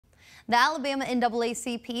The Alabama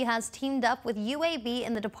NAACP has teamed up with UAB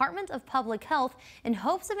and the Department of Public Health in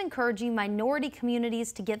hopes of encouraging minority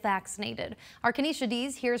communities to get vaccinated. Our Kenesha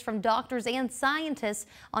Dees hears from doctors and scientists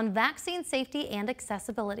on vaccine safety and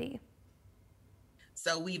accessibility.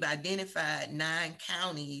 So we've identified 9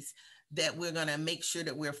 counties that we're going to make sure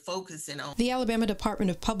that we're focusing on. The Alabama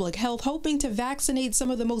Department of Public Health hoping to vaccinate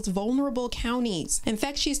some of the most vulnerable counties.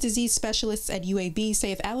 Infectious disease specialists at UAB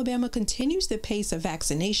say if Alabama continues the pace of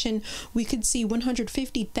vaccination, we could see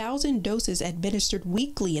 150,000 doses administered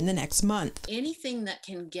weekly in the next month. Anything that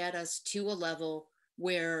can get us to a level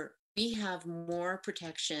where we have more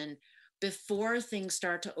protection before things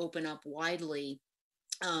start to open up widely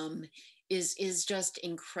is just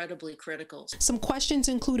incredibly critical. Some questions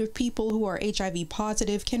include if people who are HIV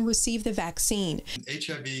positive can receive the vaccine.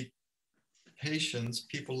 HIV patients,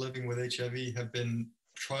 people living with HIV, have been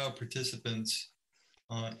trial participants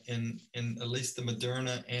in at least the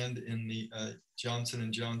Moderna and in the Johnson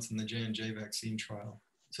 & Johnson, the J&J vaccine trial.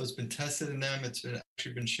 So it's been tested in them. It's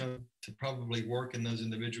actually been shown to probably work in those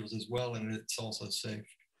individuals as well, and it's also safe.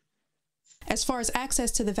 As far as access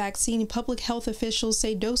to the vaccine, public health officials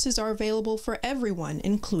say doses are available for everyone,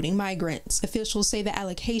 including migrants. Officials say the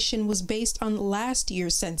allocation was based on last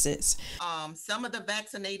year's census. Some of the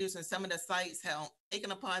vaccinators and some of the sites have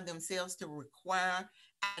taken upon themselves to require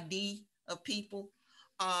ID of people,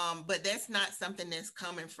 but that's not something that's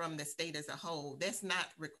coming from the state as a whole. That's not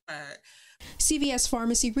required. CVS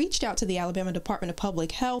Pharmacy reached out to the Alabama Department of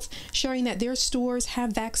Public Health, sharing that their stores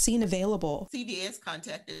have vaccine available. CVS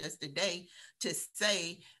contacted us today to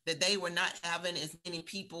say that they were not having as many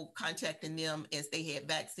people contacting them as they had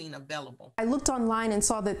vaccine available. I looked online and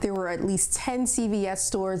saw that there were at least 10 CVS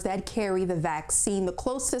stores that carry the vaccine. The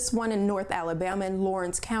closest one in North Alabama in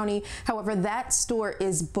Lawrence County. However, that store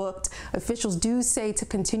is booked. Officials do say to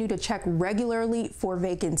continue to check regularly for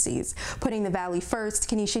vacancies. Putting the Valley first,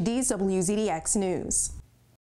 Kenesha Dees, WZDX News.